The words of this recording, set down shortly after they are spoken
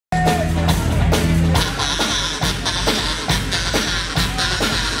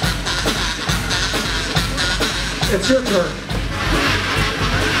It's your turn.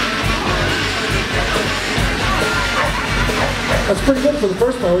 That's pretty good for the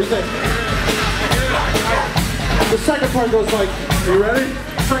first part. What do you think? The second part goes like, are you ready?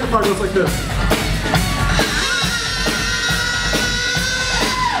 The second part goes like this.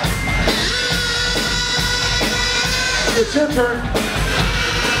 It's your turn.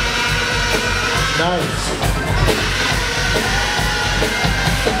 Nice.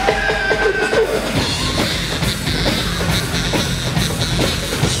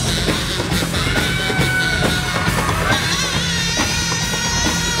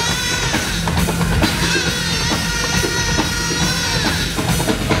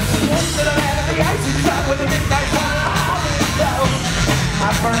 I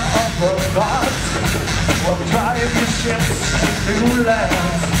burn up our gods. We'll drive your ships to new lands.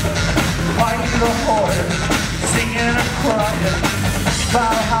 Fighting the horde, singing and crying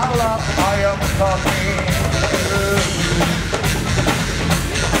about how long I am coming.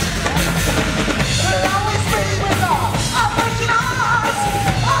 And I will speak with all affection eyes.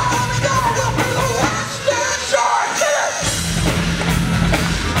 All the God will be the western shore.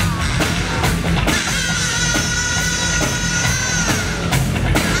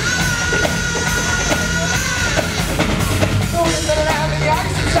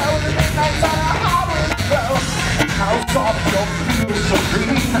 How soft your fields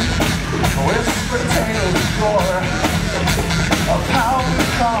serene, whisper tales roar of how we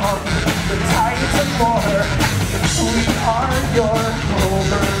calm the tides of war. We are your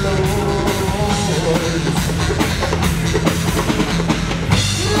overlords.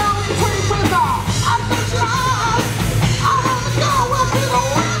 Now we treat with our affection. Out on the go will be the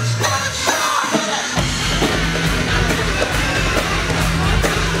western shore.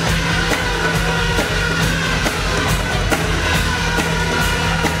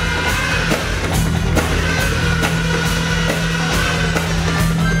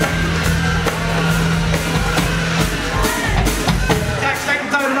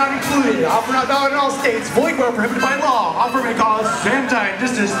 Offer not valid in all states, void where prohibited by law. Offer may cause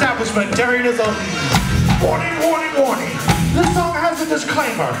anti-disestablishmentarianism. Warning, warning, warning. This song has a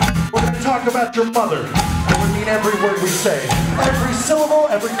disclaimer. We're going to talk about your mother. And we mean every word we say. Every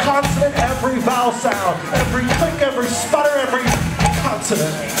syllable, every consonant, every vowel sound. Every click, every sputter, every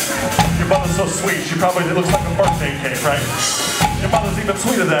consonant. Your mother's so sweet, she probably looks like a birthday cake, right? Your mother's even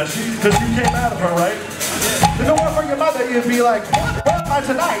sweeter than that, because you came out of her, right? If it weren't for your mother, you'd be like, what am I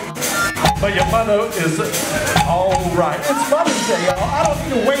tonight? But your mother is alright. It's Mother's Day, y'all. I don't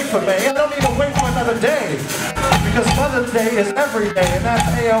need to wait for May. I don't need to wait for another day. Because Mother's Day is every day, and that's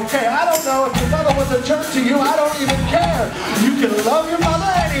A-okay. I don't know if your mother was a jerk to you. I don't even care. You can love your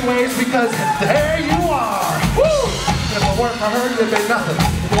mother anyways, because there you are. Woo! If it weren't for her, you'd be nothing.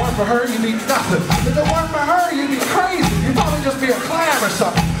 If it weren't for her, you'd be nothing. If it weren't for her, you'd be crazy. You'd probably just be a clam or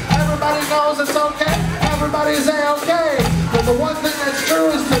something. Everybody knows it's okay. Everybody's A-okay. But the one thing that's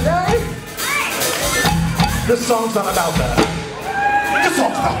true is today, this song's not about that. This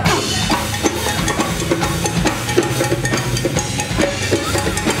song's about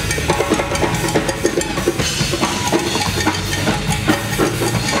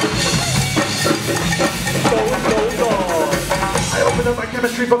I opened up my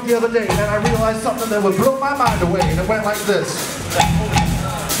chemistry book the other day and I realized something that would blow my mind away, and it went like this.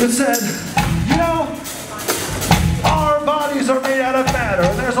 It said, you know, our bodies are made out of matter,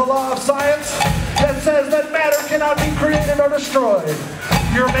 and there's a law of science that says that matter cannot be created or destroyed.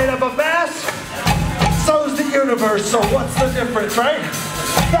 You're made up of mass, so's the universe, so what's the difference, right?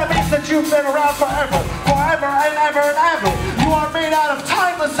 That means that you've been around forever, forever and ever and ever. You are made out of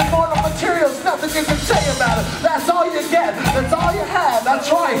timeless, immortal materials, nothing you can say about it. That's all you get, that's all you have,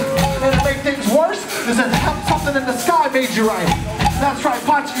 that's right. And to make things worse is that something in the sky made you right. That's right,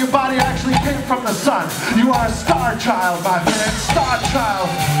 parts of your body actually came from the sun. You are a star child, my friend, star child.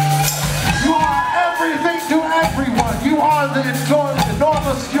 You are everything to everyone. You are the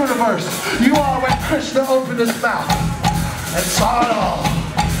enormous universe. You are when Krishna opened his mouth and saw it all.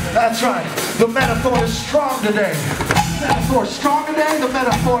 That's right, the metaphor is strong today. The metaphor is strong today, the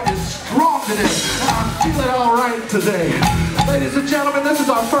metaphor is strong today. And I'm feeling all right today. Ladies and gentlemen, this is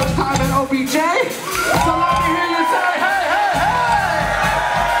our first time at OBJ. So let me hear you say, hey, hey, hey!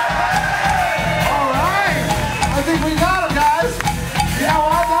 All right, I think we got him, guys. You know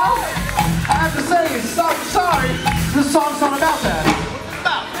what, though? I have to say, I'm sorry, this song's not about that.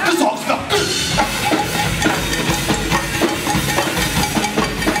 This song's about this.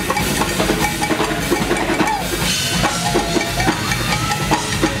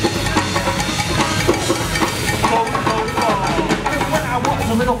 When I was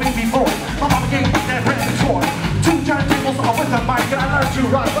a little baby boy, my mama gave me that red toy.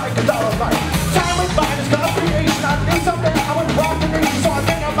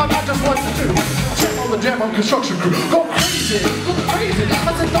 jam on construction crew. Go crazy, go crazy.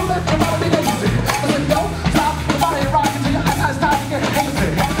 I said, don't let your body be lazy. I said, don't stop the body rocking till your eyes start to get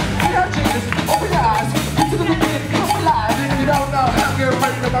hazy. Hair changes, open your eyes, get to the beginning, come alive. If you don't know how to get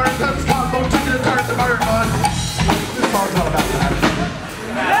ready to burn, that's combo, chicken and turn to burn, bud. This song's all about that.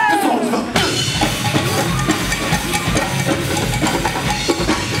 This song's about this.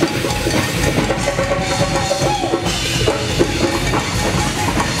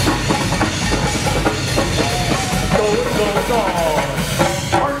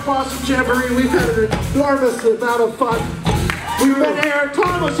 Jamboree, we've had an enormous amount of fun. We've been here.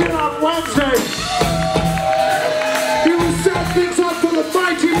 Tom was here on Wednesday. He was set things up for the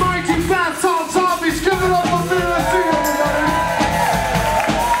mighty, mighty Fat Salt Zombies. Give it up for BSC, everybody.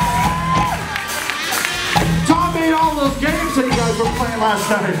 Tom made all those games that you guys were playing last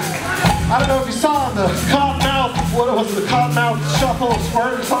night. I don't know if you saw the Cottonmouth, what was it, the Cottonmouth Shuffle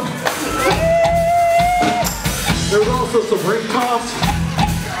Squirt or something. There was also some ring toss.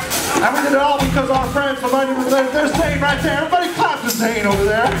 And we did it all because our friends from Dunedin, there's Zane right there. Everybody clap to Zane over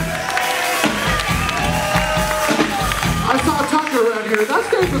there. I saw Tanga around here. That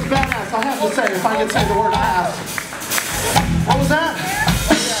stage was badass, I have to say, if I can say the word ass. What was that?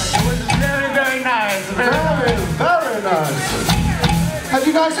 It was very, very nice. Very, very nice. Have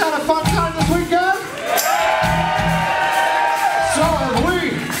you guys had a fun time this weekend? So have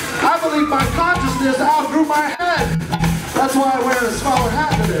we. I believe my consciousness outgrew my head. That's why I wear a smaller hat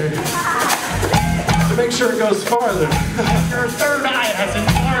today. To make sure it goes farther. Your third eye hasn't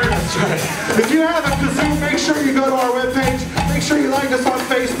learned. That's right. If you have a kazoo, make sure you go to our webpage. Make sure you like us on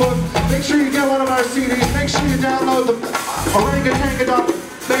Facebook. Make sure you get one of our CDs. Make sure you download the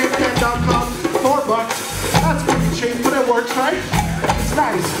orangatanga.bandcamp.com. $4. That's pretty cheap, but it works, right? It's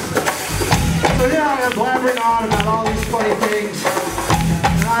nice. So here I am blabbering on about all these funny things.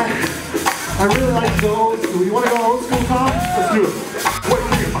 And I really like to go old school. You want to go old school, Tom? Let's do it. Wait,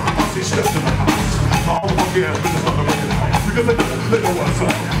 me and my posse stepped in the house. All the funky ass bitches on the record night. Because they know what's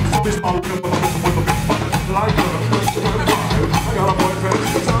up. Somebody's following up with a big fun. Like a I got a boyfriend,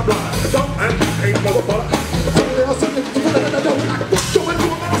 it's not right. Don't ain't motherfucker. Somebody else in the don't do it to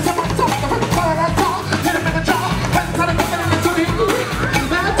a man, somebody talk, I talk, hit him in the jaw, and tell him to get into the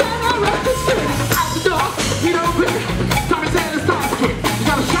that time I rock the street, out the door, we don't quit. Tommy said it's time to quit. You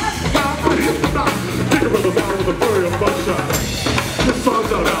got a shot, you got a hit the block. Think about the battle with a flurry of buckshot. This song's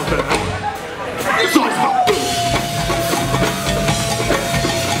not about that. This song's about boom.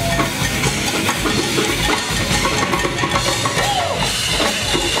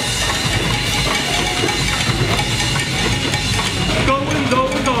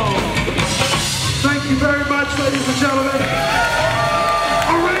 Thank you very much, ladies and gentlemen.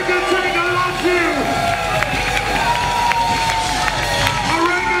 Oranga, Tanga loves you.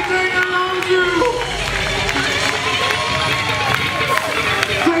 Oranga, Tanga loves you.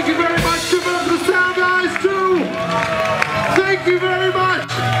 Thank you very much. Give it up to the sound guys, too. Thank you very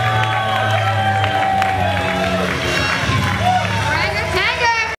much.